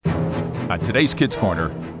On today's Kids Corner,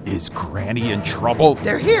 is Granny in trouble?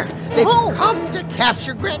 They're here. They've come to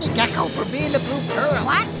capture Granny Gecko for being the Blue Pearl.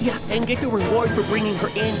 What? Yeah, and get the reward for bringing her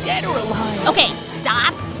in, dead or alive. Okay,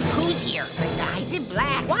 stop. Who's here? The guys in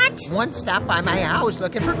black. What? One stopped by my house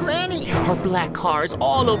looking for Granny. There are black cars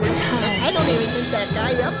all over town. I don't even think that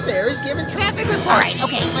guy up there is giving traffic reports. All right,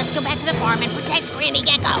 okay, let's go back to the farm and protect Granny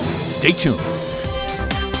Gecko. Stay tuned.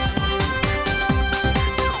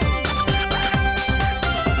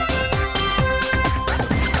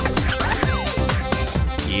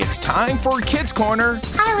 It's time for Kids Corner.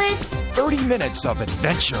 Hi, Liz. 30 minutes of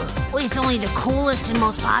adventure. Well, it's only the coolest and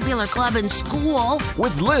most popular club in school.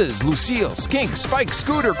 With Liz, Lucille, Skink, Spike,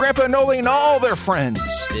 Scooter, Grandpa Noli, and all their friends.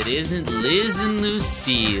 It isn't Liz and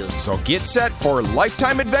Lucille. So get set for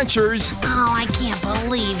lifetime adventures Oh, I can't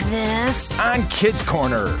believe this. on Kids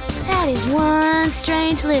Corner. That is one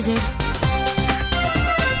strange lizard.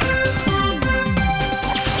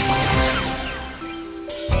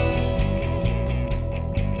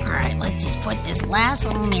 All right, let's just put this last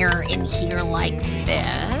little mirror in here like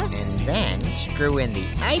this. And then screw in the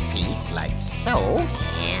eyepiece like so.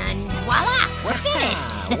 And voila, we're finished.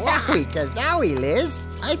 Wowie kazowie, Liz.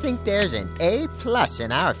 I think there's an A+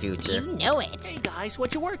 in our future. You know it. Hey, guys,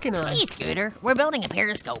 what you working on? Hey, Scooter, we're building a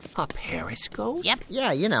periscope. A periscope? Yep.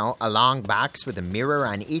 Yeah, you know, a long box with a mirror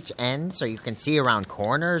on each end so you can see around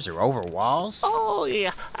corners or over walls. Oh,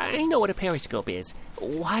 yeah, I know what a periscope is.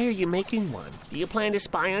 Why are you making one? Do you plan to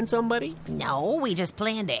spy on somebody? No, we just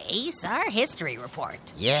plan to ace our history report.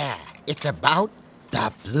 Yeah, it's about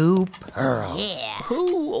the Blue Pearl. Yeah.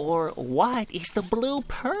 Who or what is the Blue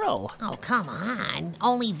Pearl? Oh, come on.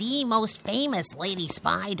 Only the most famous lady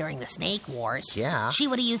spy during the Snake Wars. Yeah. She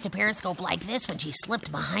would have used a periscope like this when she slipped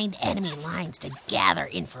behind enemy lines to gather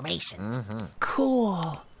information.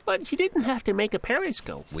 Cool. But you didn't have to make a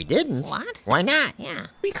periscope. We didn't. What? Why not? Yeah.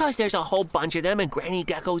 Because there's a whole bunch of them in Granny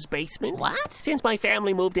Gecko's basement. What? Since my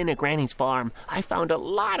family moved into Granny's farm, I found a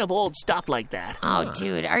lot of old stuff like that. Oh,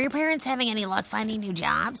 dude, are your parents having any luck finding new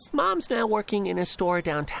jobs? Mom's now working in a store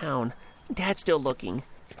downtown. Dad's still looking.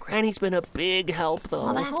 Granny's been a big help, though.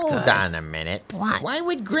 Well, that's Hold good. on a minute. What? Why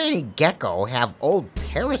would Granny Gecko have old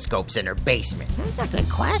periscopes in her basement? That's a good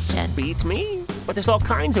question. Beats me. But there's all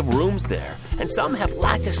kinds of rooms there, and some have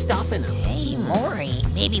lots of stuff in them. Hey, Maury,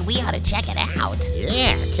 maybe we ought to check it out.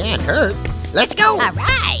 Yeah, can't hurt. Let's go. All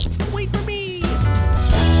right. Wait for me.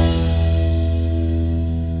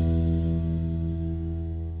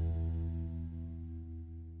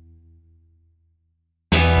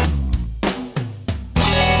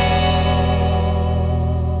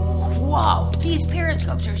 Whoa, these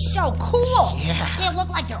periscopes are so cool. Yeah. They look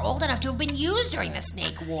like they're old enough to have been used during the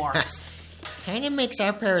Snake Wars. Kind of makes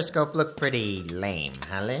our periscope look pretty lame,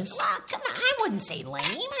 huh, Liz? Well, come on, I wouldn't say lame.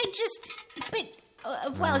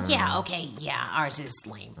 Yeah, okay, yeah, ours is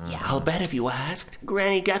lame, yeah. I'll bet if you asked,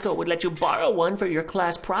 Granny Gecko would let you borrow one for your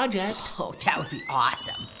class project. Oh, that would be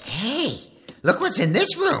awesome. Hey, look what's in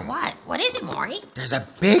this room. What? What is it, Maury? There's a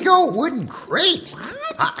big old wooden crate. What?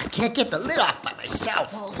 I can't get the lid off by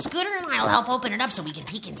myself. Well, Scooter and I'll help open it up so we can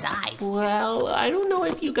peek inside. Well, I don't know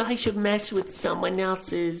if you guys should mess with someone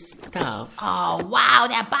else's stuff. Oh, wow,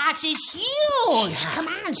 that box is huge. Come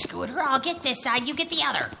on, Scooter, I'll get this side, you get the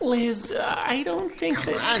other. Liz, I don't think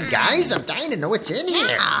that... Come on, guys, I'm dying to know what's in here.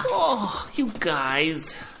 Yeah. Oh, you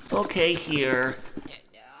guys. Okay, here.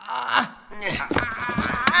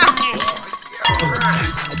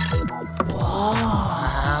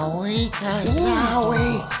 Wowie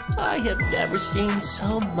kazowie. I have never seen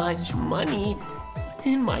so much money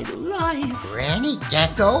in my life. Granny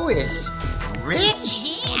Gecko is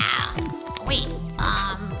rich? Yeah. Wait,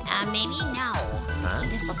 maybe no. Huh?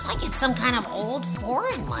 This looks like it's some kind of old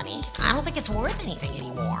foreign money. I don't think it's worth anything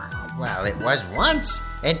anymore. Well, it was once,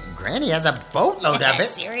 and Granny has a boatload of it.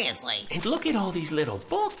 Seriously. And look at all these little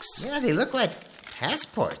books. Yeah, they look like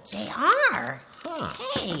passports. They are. Huh.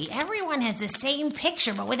 Hey, everyone has the same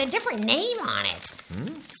picture, but with a different name on it.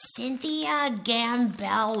 Cynthia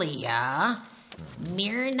Gambelia,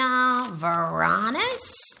 Myrna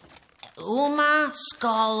Varanus, Uma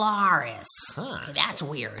Scholaris. Huh. Okay, that's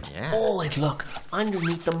weird. Yeah. Oh, and look,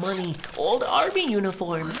 underneath the money, old army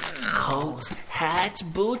uniforms. Coats, hats,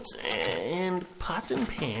 boots, and pots and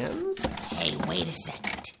pans. Hey, wait a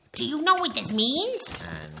second. Do you know what this means?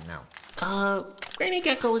 No. Granny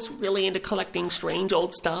Gecko is really into collecting strange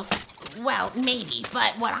old stuff. Well, maybe,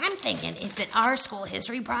 but what I'm thinking is that our school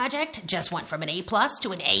history project just went from an A+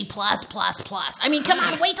 to an A++++. I mean, come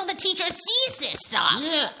on, wait till the teacher sees this stuff.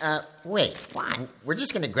 Yeah, wait. What? We're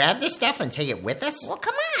just gonna grab this stuff and take it with us? Well,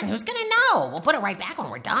 come on, who's gonna know? We'll put it right back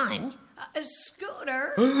when we're done.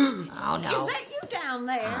 Scooter? Oh, no. Is that you down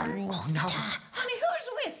there? Oh, no. Honey, who's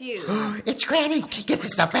with you? It's Granny. Get the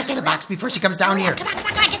stuff back in the box before she comes down here. Come on,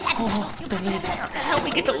 get that. You get that. Help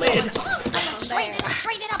me get the lid.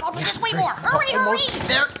 Straighten it up. Oh, just wait more. Hurry. Almost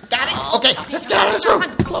there. Got it? Okay, let's get out of this room.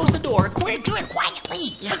 Close the door, quick. Do it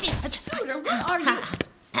quietly. Scooter, what are you?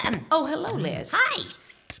 Oh, hello, Liz. Hi.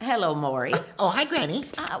 Hello, Maury. Oh, hi, Granny.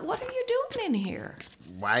 What are you doing in here?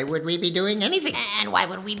 Why would we be doing anything? And why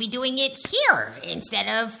would we be doing it here instead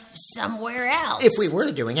of somewhere else? If we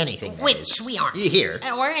were doing anything, that Which is. we aren't. Here.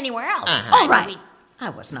 Or anywhere else. All right. I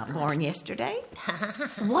was not born yesterday.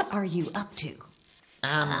 What are you up to?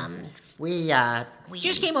 We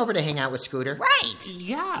just came over to hang out with Scooter. Right.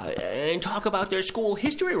 Yeah, and talk about their school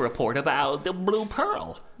history report about the Blue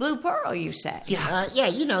Pearl. Blue Pearl, you say? Yeah,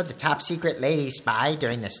 you know, the top secret lady spy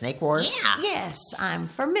during the Snake Wars. Yeah. Yes, I'm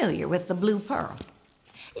familiar with the Blue Pearl.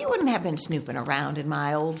 You wouldn't have been snooping around in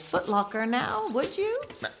my old footlocker now, would you?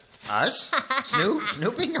 Us?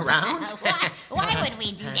 Snooping around? Why would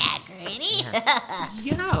we do that, Granny?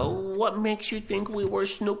 Yeah, what makes you think we were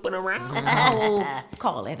snooping around? Oh,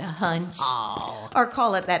 call it a hunch. Oh. Or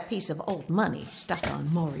call it that piece of old money stuck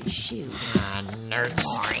on Maury's shoe. Nerds.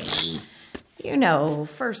 Sorry. You know,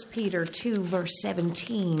 1 Peter 2, verse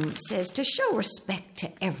 17 says to show respect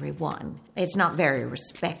to everyone. It's not very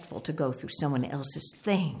respectful to go through someone else's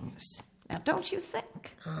things. Now, don't you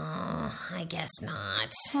think? I guess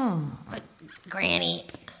not. But, Granny,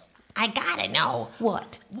 I gotta know.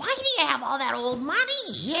 What? Why do you have all that old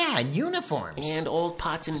money? Yeah, and uniforms. And old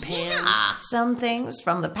pots and pans. Yeah. Some things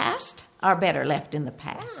from the past are better left in the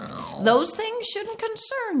past. Those things shouldn't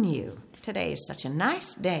concern you. Today is such a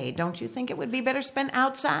nice day. Don't you think it would be better spent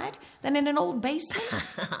outside than in an old basement?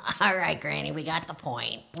 All right, Granny, we got the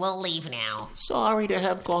point. We'll leave now. Sorry to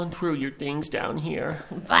have gone through your things down here.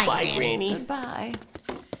 Bye, Granny. Granny. Goodbye.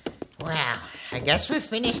 Well, I guess we're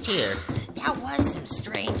finished here. That was some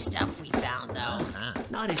strange stuff we found, though.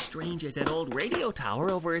 Not as strange as that old radio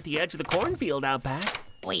tower over at the edge of the cornfield out back.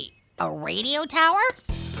 Wait, a radio tower?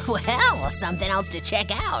 Well, something else to check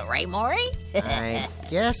out, right, Maury? I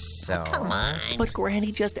guess so. Come on. But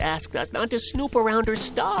Granny just asked us not to snoop around her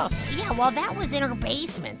stuff. Yeah, well, that was in her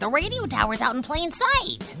basement. The radio tower's out in plain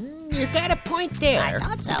sight. You got a point I there.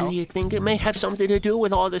 thought so. Do you think it may have something to do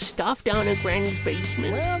with all the stuff down in Granny's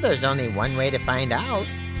basement? Well, there's only one way to find out.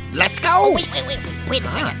 Let's go! Wait a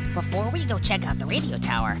second. Before we go check out the radio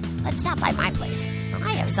tower, let's stop by my place.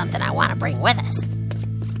 I have something I want to bring with us.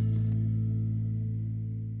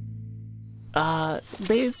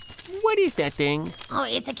 Liz, what is that thing? Oh,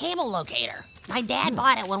 it's a cable locator. My dad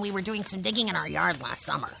bought it when we were doing some digging in our yard last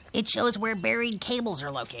summer. It shows where buried cables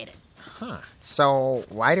are located. So,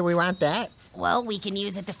 why do we want that? Well, we can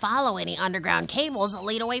use it to follow any underground cables that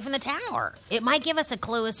lead away from the tower. It might give us a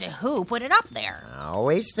clue as to who put it up there.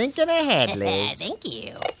 Always thinking ahead, Liz. Thank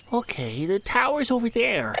you. Okay, the tower's over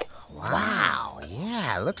there. Wow.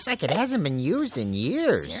 Yeah, looks like it hasn't been used in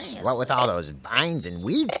years. Seriously? What with all those vines and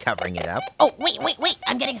weeds covering it up. Oh, wait.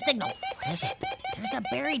 I'm getting a signal. What is it? There's a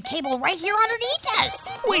buried cable right here underneath us.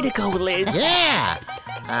 Way to go, Liz.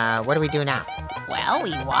 Yeah! What do we do now? Well,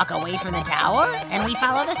 we walk away from the tower and we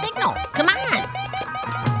follow the signal. Come on.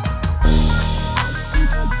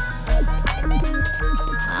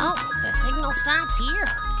 Well, the signal stops here.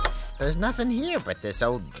 There's nothing here but this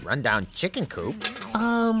old rundown chicken coop.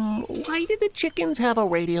 Why did the chickens have a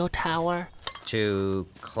radio tower? To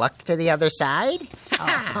cluck to the other side?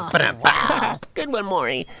 Good one,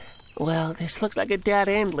 Maury. Well, this looks like a dead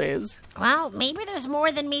end, Liz. Well, maybe there's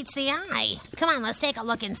more than meets the eye. Come on, let's take a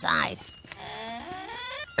look inside.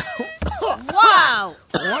 Whoa!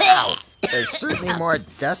 Wow! There's certainly more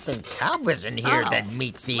dust and cobwebs in here than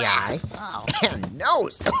meets the eye. Oh. And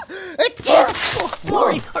nose.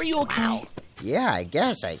 Maury, are you okay? Yeah, I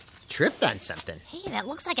guess I tripped on something. Hey, that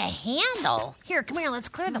looks like a handle. Here, come here, let's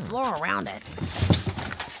clear the floor around it.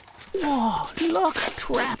 Whoa, look,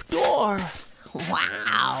 trap door.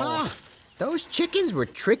 Wow. Those chickens were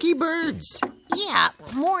tricky birds. Yeah,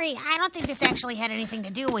 Maury, I don't think this actually had anything to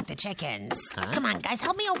do with the chickens. Come on, guys,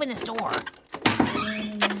 help me open this door.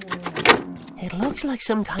 It looks like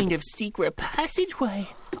some kind of secret passageway.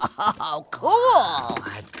 Oh, cool.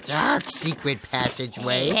 A dark secret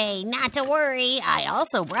passageway. Hey, not to worry. I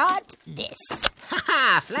also brought this.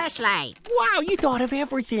 Ha! Flashlight. Wow, you thought of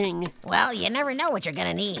everything. Well, you never know what you're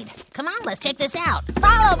gonna need. Come on, let's check this out.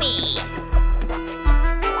 Follow me.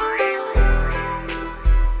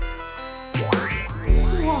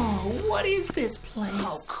 Whoa, What is this place?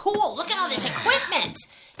 Oh, cool. Look at all this equipment.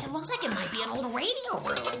 It looks like it might be an old radio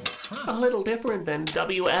room. A little different than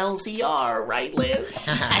WLCR, right, Liz?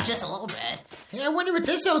 Just a little bit. Hey, I wonder what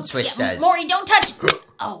this old switch does. Maury, don't touch...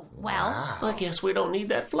 Oh, well. I guess we don't need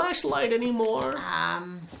that flashlight anymore.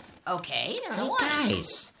 Okay. Hey,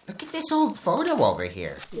 guys, look at this old photo over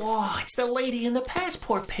here. Whoa, it's the lady in the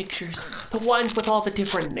passport pictures. The ones with all the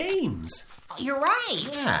different names. You're right.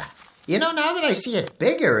 Yeah. You know, now that I see it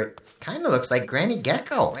bigger, it kind of looks like Granny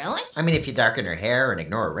Gecko. Really? I mean, if you darken her hair and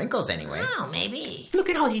ignore her wrinkles anyway. Oh, maybe. Look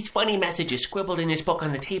at all these funny messages scribbled in this book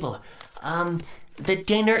on the table. The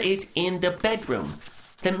dinner is in the bedroom.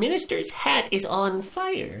 The minister's hat is on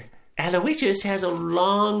fire. Aloysius has a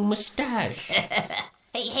long mustache.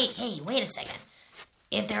 Hey, wait a second.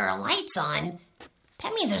 If there are lights on,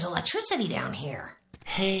 that means there's electricity down here.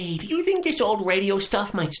 Hey, do you think this old radio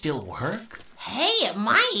stuff might still work? Hey, it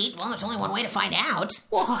might. Well, there's only one way to find out.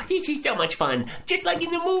 Whoa, this is so much fun. Just like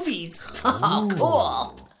in the movies. Oh,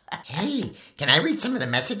 cool. Hey, can I read some of the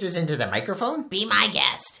messages into the microphone? Be my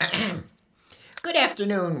guest. Good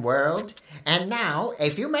afternoon, world. And now,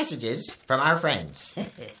 a few messages from our friends.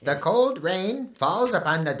 The cold rain falls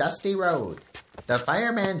upon the dusty road. The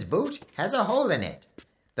fireman's boot has a hole in it.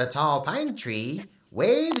 The tall pine tree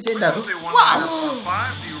waves in the... Frequency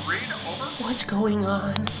 1945, do you read? Over. What's going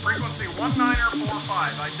on? Frequency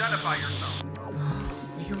 1945, identify yourself.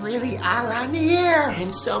 You really are on the air.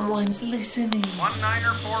 And someone's listening.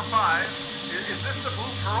 1945, is this the Blue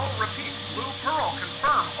Pearl? Repeat, Blue Pearl,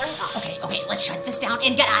 confirm, over. Okay, let's shut this down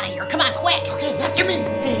and get out of here. Come on, quick. Okay, after me.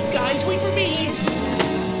 Hey, guys, wait for me.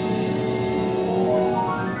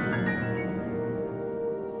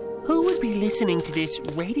 Who would be listening to this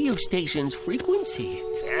radio station's frequency?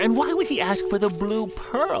 And why would he ask for the Blue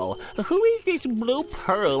Pearl? Who is this Blue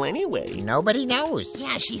Pearl anyway? Nobody knows.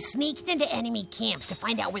 Yeah, she sneaked into enemy camps to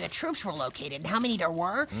find out where the troops were located and how many there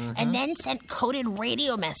were, and then sent coded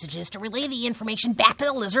radio messages to relay the information back to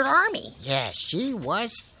the Lizard Army. Yeah, she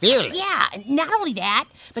was fearless. Yeah, and not only that,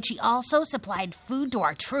 but she also supplied food to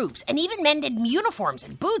our troops and even mended uniforms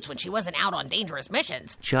and boots when she wasn't out on dangerous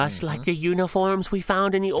missions. Just like the uniforms we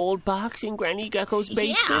found in the old box in Granny Gecko's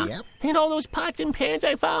basement. Yep. And all those pots and pans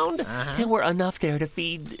I found. There were enough there to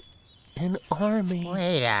feed an army.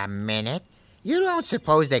 Wait a minute. You don't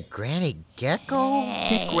suppose that Granny Gecko...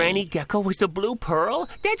 That Granny Gecko was the Blue Pearl?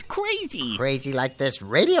 That's crazy. Crazy like this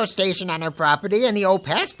radio station on her property and the old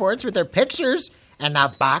passports with their pictures and a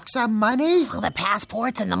box of money? Well, the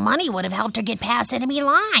passports and the money would have helped her get past enemy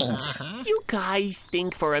lines. You guys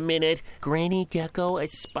think for a minute, Granny Gecko a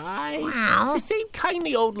spy? Well. The same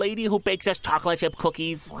kindly old lady who bakes us chocolate chip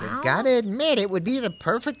cookies. Gotta admit, it would be the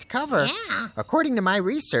perfect cover. Yeah. According to my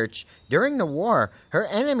research, during the war, her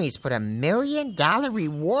enemies put $1 million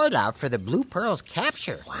reward out for the Blue Pearl's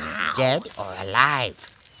capture. Wow. Dead or alive.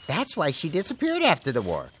 That's why she disappeared after the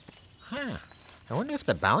war. Huh. I wonder if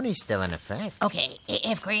the bounty's still in effect. Okay,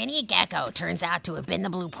 if Granny Gecko turns out to have been the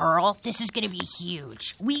Blue Pearl, this is going to be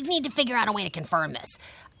huge. We need to figure out a way to confirm this.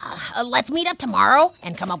 Let's meet up tomorrow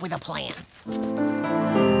and come up with a plan.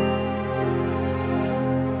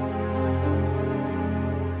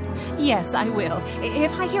 Yes, I will.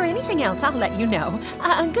 If I hear anything else, I'll let you know.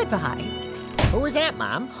 Goodbye. Who was that,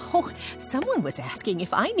 Mom? Oh, someone was asking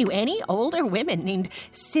if I knew any older women named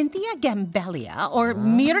Cynthia Gambelia or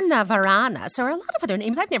Mirna Varanas or a lot of other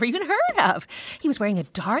names I've never even heard of. He was wearing a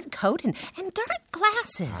dark coat and dark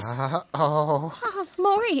glasses.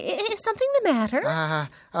 Maury, is something the matter? No.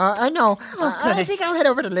 Oh, I good. think I'll head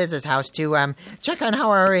over to Liz's house to check on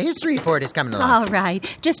how our history report is coming along. All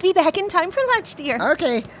right. Just be back in time for lunch, dear.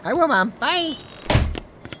 Okay, I will, Mom. Bye.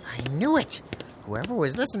 I knew it. Whoever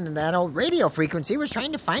was listening to that old radio frequency was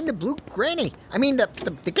trying to find the Blue Granny. I mean, the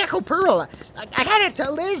Gecko Pearl. I gotta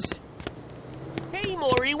tell Liz. Hey,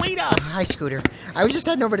 Maury, wait up. Hi, Scooter. I was just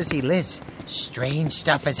heading over to see Liz. Strange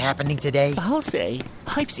stuff is happening today. I'll say,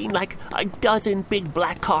 I've seen like a dozen big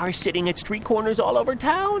black cars sitting at street corners all over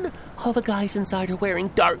town. All the guys inside are wearing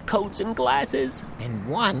dark coats and glasses. And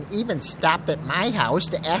one even stopped at my house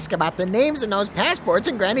to ask about the names in those passports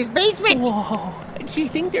in Granny's basement. Whoa. Do you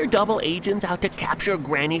think they're double agents out to capture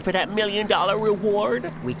Granny for that $1 million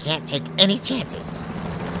reward? We can't take any chances.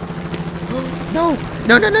 No!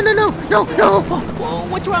 Whoa,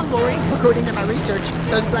 what's wrong, Maury? According to my research,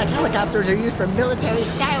 those black helicopters are used for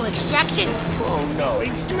military-style extractions. Oh, no,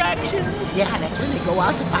 extractions? Yeah, that's when they go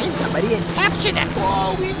out to find somebody and capture them.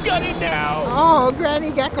 Whoa, we've done it now. Oh,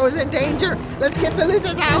 Granny Gecko's in danger. Let's get to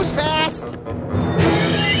Liz's house fast.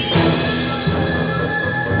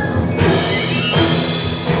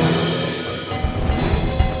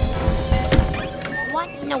 What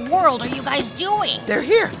in the world are you guys doing? They're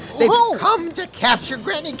here. They've Who? come to capture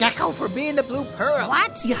Granny Gecko for being the Blue Pearl.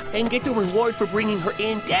 What? Yeah, and get the reward for bringing her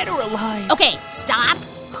in, dead or alive. Okay, stop.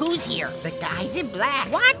 Who's here? The guys in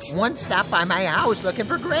black. What? One stopped by my house looking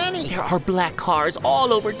for Granny. There are black cars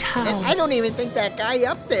all over town. And I don't even think that guy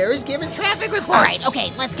up there is giving traffic reports. All right,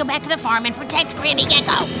 okay, let's go back to the farm and protect Granny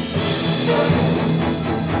Gecko.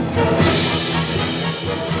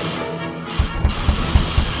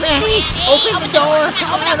 Granny, open the door.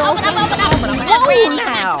 Open up. Oh, Granny,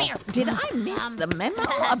 now, come here. did I miss the memo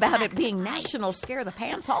about it being National Scare the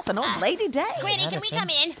Pants Off an Old Lady Day? Granny, can we come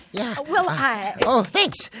in? Yeah. Well, I... Oh,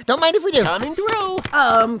 thanks. Don't mind if we do. Coming through.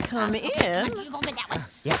 come in. You open that one.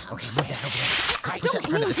 Yeah, okay, move that over there. I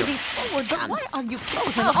don't mean to be forward, but why are you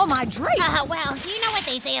closing all my drapes? Well, you know what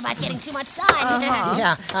they say about getting too much sun.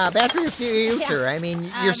 Yeah, bad for your future. I mean,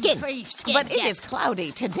 your skin. For your skin, But it yes. is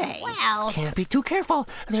cloudy today. Well, Can't be too careful.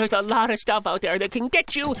 There's a lot of stuff out there that can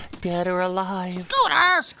get you, dead or alive.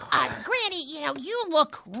 Scooter, Granny, you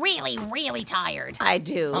look really, really tired. I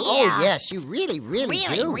do. Oh, Yeah. yes, you really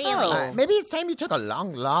do. Really. Maybe it's time you took a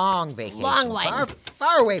long vacation. Long one.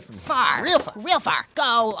 Far away from Far. Real far.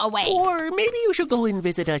 Go away. Or maybe you should go and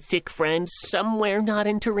visit a sick friend somewhere not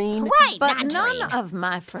in Tureen. Right, But not none dream. of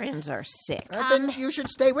my friends are sick. Then you should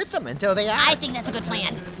stay with them until they are. I think that's a good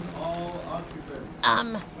plan. All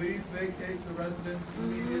occupants, please vacate the residence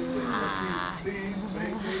immediately. Please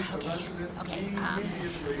vacate the residence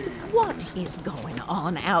immediately. What is going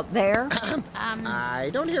on out there? I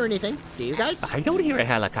don't hear anything. Do you guys? I don't hear a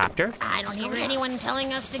helicopter. I don't hear anyone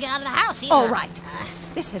telling us to get out of the house either. All right.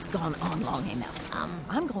 This has gone on long enough.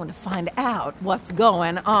 I'm going to find out what's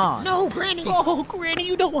going on. No, Granny. Oh, Granny,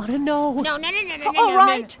 you don't want to know. No. All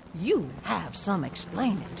right. You have some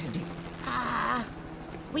explaining to do.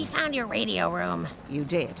 We found your radio room. You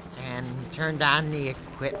did. And turned on the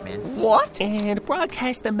equipment. What? And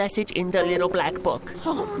broadcast the message in the little black book.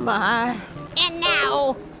 Oh, my. And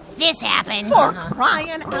now, this happens. For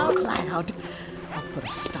crying out loud. I'll put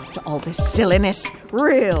a stop to all this silliness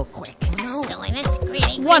real quick. Silliness,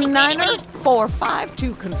 Granny. 1945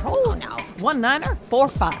 to control. Oh, no.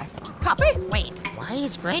 1945. Copy? Wait. Why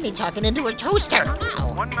is Granny talking into a toaster? I don't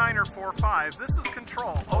know. 1945, this is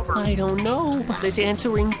Control. Over. I don't know, but it's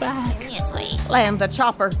answering back. Seriously. Land the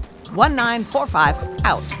chopper. 1945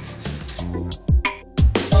 out.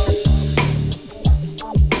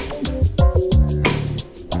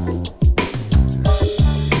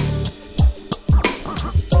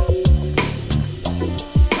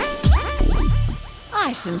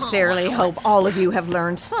 I sincerely hope all of you have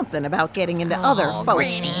learned something about getting into other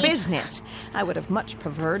folks' Granny. business. I would have much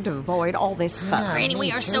preferred to avoid all this fuss. Granny,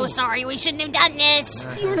 we are so sorry. We shouldn't have done this.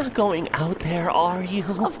 You're not going out there, are you?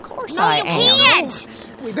 Of course No, I you am. can't.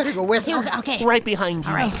 We better go with her. Okay. Right behind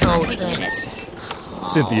you. All right, come on. We can do this.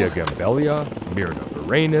 Cynthia Gambelia, Myrna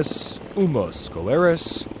Varanus, Uma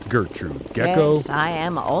Scolaris, Gertrude Gecko. Yes, I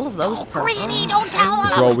am all of those persons. Granny, don't tell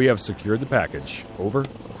Patrol, them. we have secured the package. Over.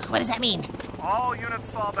 What does that mean? All units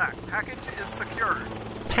fall back. Package is secured.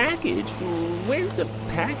 Package? Where's the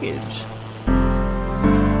package?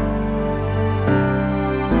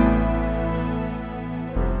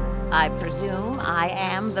 I presume I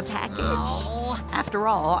am the package. Oh. After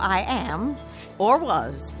all, I am, or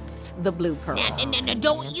was, the Blue Pearl. No,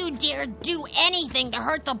 don't you dare do anything to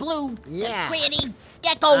hurt the blue Yeah. Granny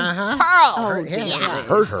Gecko Pearl. Oh, him. yeah.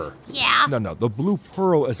 Hurt her. Yeah. No, the Blue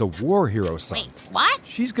Pearl is a war hero, son. Wait, what?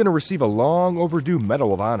 She's going to receive a long overdue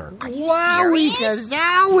Medal of Honor. Are you Wowie serious?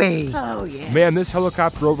 kazowie. Oh, yes. Man, this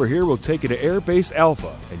helicopter over here will take you to Air Base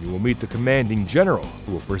Alpha, and you will meet the commanding general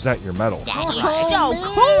who will present your medal. That is Oh, so man.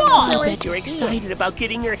 cool. I bet you're excited about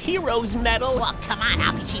getting your hero's medal. Well, come on,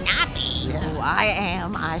 how could she not be? Oh, I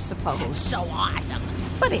am, I suppose. So awesome.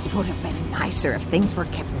 But it would have been nicer if things were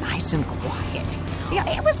kept nice and quiet. Yeah,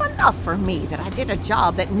 it was enough for me that I did a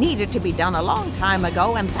job that needed to be done a long time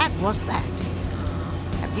ago, and that was that.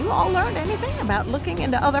 Have you all learned anything about looking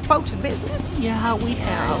into other folks' business? Yeah, we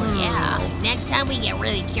have. Yeah. Next time we get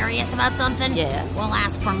really curious about something, Yes. we'll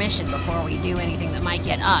ask permission before we do anything that might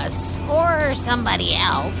get us or somebody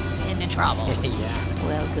else into trouble. Yeah.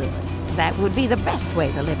 Well, good. That would be the best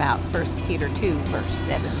way to live out 1 Peter 2, verse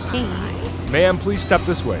 17. Ma'am, please step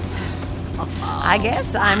this way. I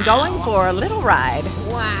guess I'm going for a little ride.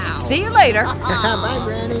 Wow. See you later. Bye,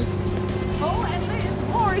 Granny. Oh, and Liz,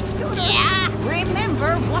 Morris, Scooter. Yeah?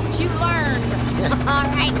 Remember what you learned. All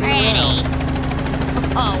right, Granny.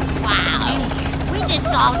 Oh, wow. We just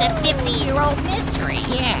solved a 50-year-old mystery.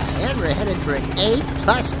 Yeah, and we're headed for an A++++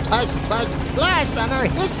 on our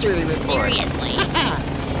history report. Seriously.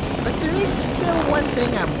 But there is still one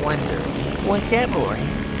thing I'm wondering. What's that, Maury?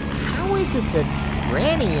 How is it that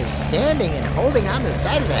Granny is standing and holding on the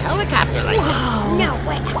side of the helicopter like that. No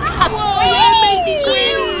way. Wow.